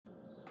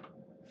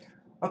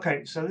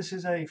Okay, so this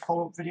is a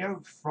follow-up video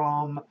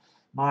from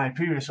my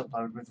previous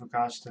upload with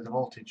regards to the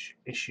voltage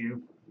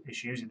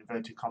issues in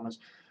inverted commas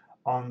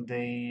on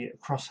the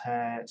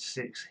Crosshair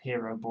 6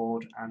 Hero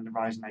board and the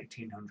Ryzen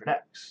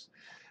 1800X.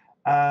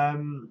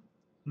 Um,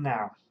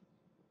 now,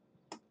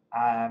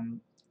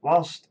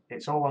 whilst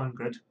it's all well and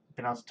good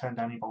being able to turn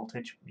down your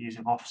voltage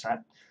using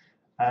offset,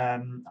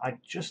 I'd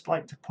just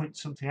like to point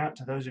something out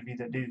to those of you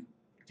that do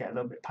get a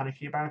little bit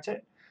panicky about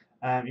it.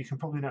 You can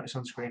probably notice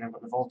on screen I've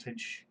got the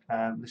voltage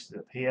listed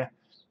up here,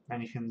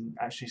 and you can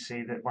actually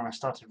see that when I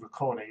started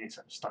recording it's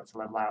started to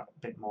level out a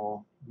bit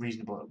more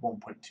reasonable at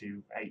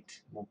 1.28,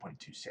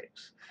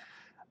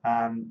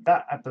 1.26.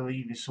 That I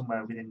believe is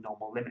somewhere within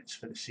normal limits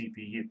for the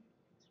CPU.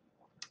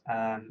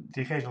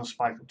 The occasional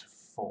spike up to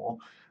 4,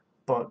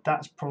 but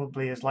that's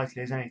probably as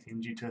likely as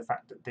anything due to the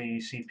fact that the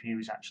CPU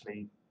is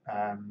actually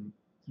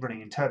running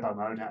in turbo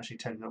mode and actually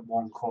turning up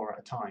one core at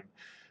a time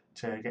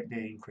to get the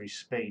increased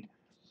speed.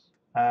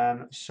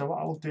 So what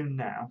I'll do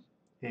now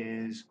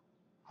is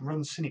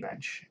run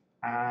Cinebench,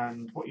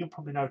 and what you'll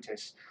probably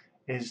notice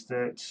is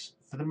that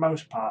for the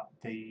most part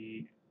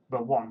the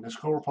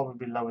score will probably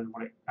be lower than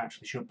what it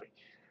actually should be,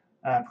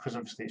 because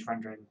obviously it's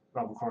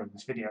recording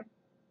this video.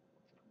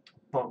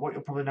 But what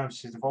you'll probably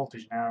notice is the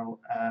voltage now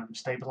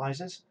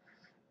stabilizes,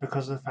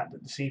 because of the fact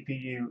that the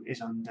CPU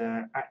is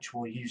under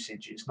actual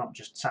usage. It's not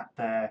just sat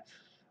there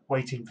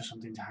waiting for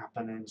something to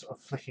happen and sort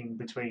of flicking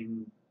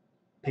between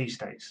P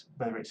states,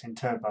 whether it's in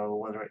turbo or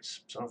whether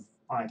it's sort of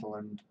idle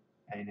and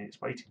in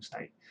its waiting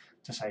state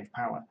to save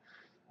power.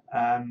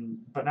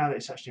 But now that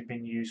it's actually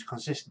been used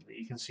consistently,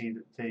 you can see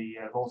that the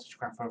voltage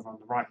graph over on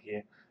the right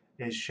here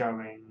is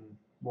showing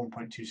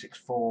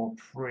 1.264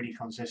 pretty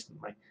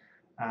consistently,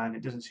 and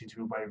it doesn't seem to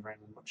be wavering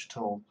much at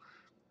all.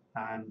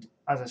 And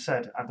as I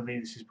said, I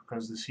believe this is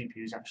because the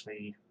CPU is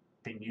actually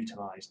being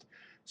utilised.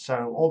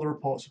 So all the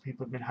reports that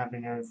people have been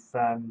having of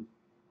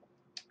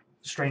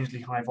strangely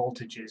high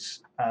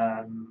voltages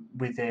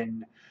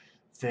within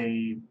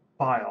the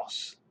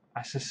BIOS,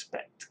 I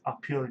suspect, are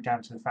purely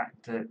down to the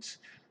fact that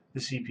the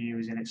CPU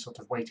is in its sort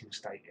of waiting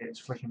state. It's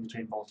flicking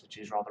between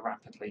voltages rather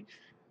rapidly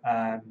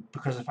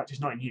because of the fact it's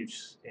not in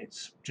use.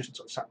 It's just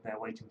sort of sat there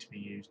waiting to be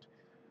used.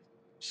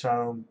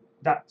 So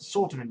that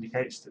sort of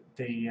indicates that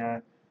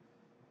the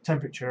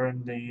temperature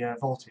and the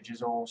voltage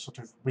is all sort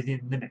of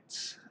within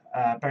limits.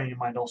 Bearing in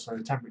mind also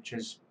the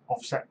temperature's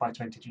offset by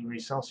 20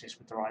 degrees Celsius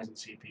with the Ryzen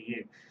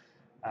CPU,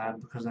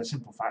 because of the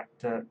simple fact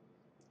that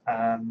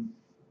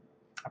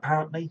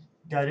apparently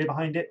the idea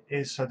behind it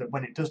is so that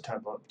when it does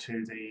turbo up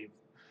to the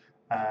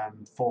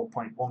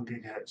 4.1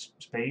 gigahertz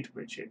speed,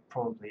 which it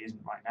probably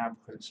isn't right now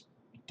because it's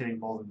doing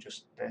more than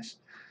just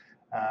this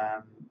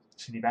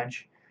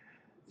Cinebench.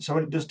 So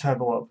when it does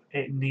turbo up,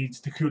 it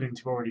needs the cooling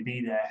to already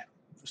be there,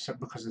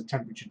 because the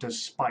temperature does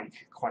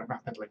spike quite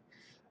rapidly.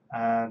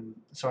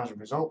 So as a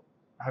result,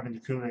 having the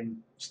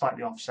cooling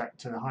slightly offset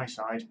to the high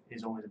side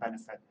is always a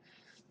benefit.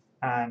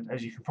 And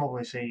as you can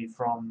probably see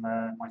from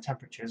my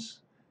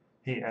temperatures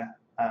here,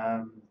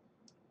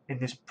 in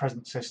this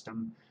present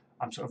system,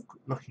 I'm sort of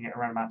looking at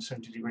around about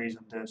 70 degrees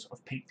under sort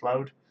of peak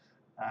load,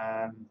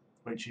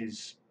 which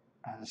is,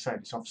 as I said,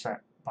 it's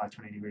offset by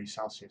 20 degrees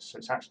Celsius, so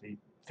it's actually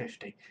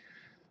 50.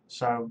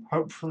 So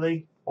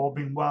hopefully, all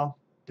being well,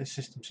 this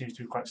system seems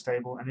to be quite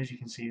stable, and as you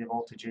can see, the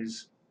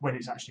voltages, when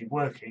it's actually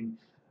working,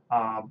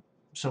 are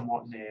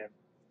somewhat near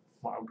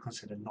what I would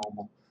consider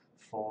normal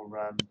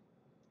for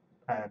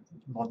a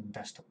modern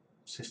desktop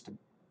system.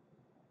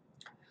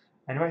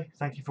 Anyway,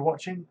 thank you for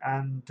watching,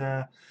 and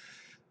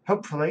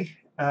hopefully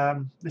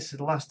this is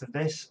the last of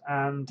this,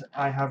 and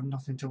I have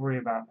nothing to worry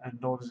about, and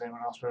nor does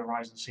anyone else with a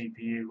Ryzen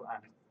CPU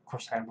and a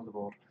Crosshair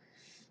motherboard.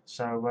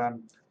 So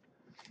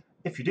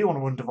if you do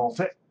want to undervolt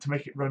it to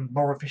make it run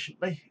more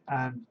efficiently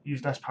and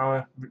use less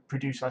power,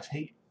 produce less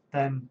heat,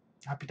 then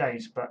happy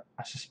days. But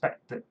I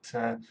suspect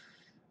that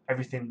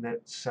everything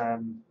that's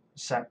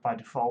set by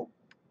default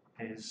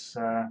is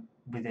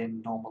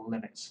within normal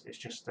limits. It's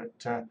just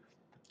that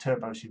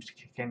turbo seems to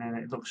kick in and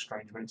it looks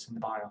strange when it's in the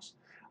BIOS.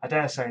 I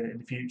dare say that in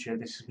the future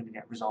this is going to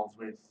get resolved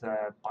with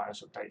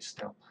BIOS updates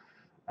still,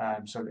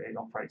 so that it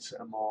operates at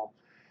a more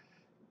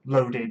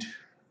loaded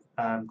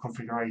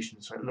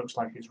configuration, so it looks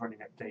like it's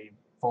running at the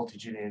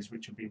voltage it is,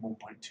 which would be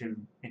 1.2,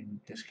 in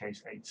this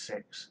case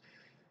 8.6.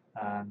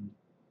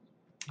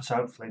 So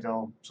hopefully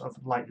they'll sort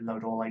of lightly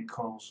load all 8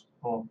 cores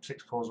or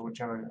 6 cores or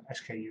whichever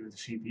SKU of the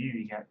CPU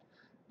you get,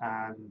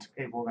 and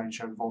it will then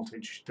show the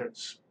voltage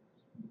that's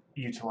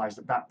utilised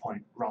at that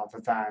point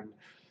rather than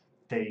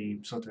the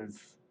sort of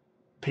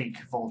peak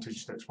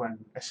voltage that's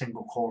when a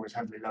single core is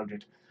heavily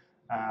loaded,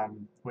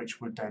 which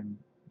would then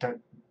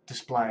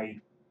display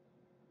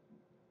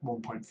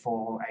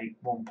 1.48,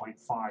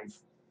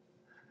 1.5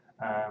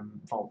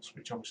 volts,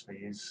 which obviously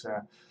is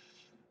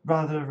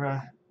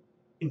rather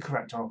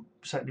incorrect, or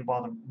certainly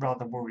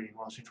rather worrying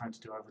whilst you're trying to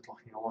do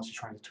overclocking or whilst you're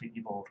trying to tweak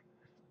your board.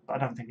 But I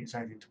don't think it's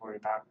anything to worry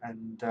about.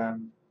 And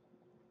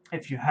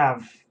if you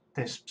have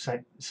this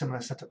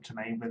similar setup to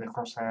me with a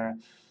Crosshair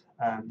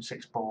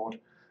 6 board,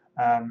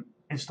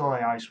 install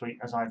AI Suite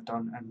as I've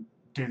done and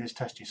do this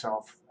test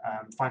yourself.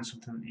 Find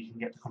something that you can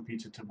get the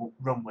computer to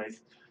run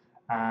with,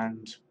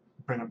 and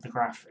bring up the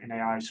graph in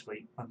AI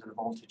Suite under the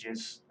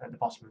voltages at the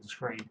bottom of the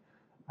screen,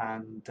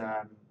 and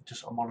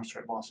just monitor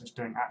it whilst it's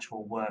doing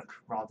actual work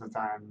rather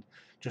than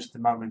just the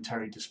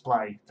momentary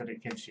display that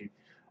it gives you,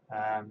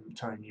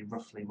 telling you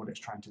roughly what it's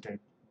trying to do.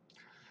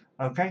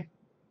 Okay,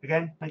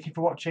 again, thank you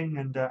for watching,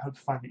 and hope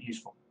you find it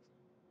useful.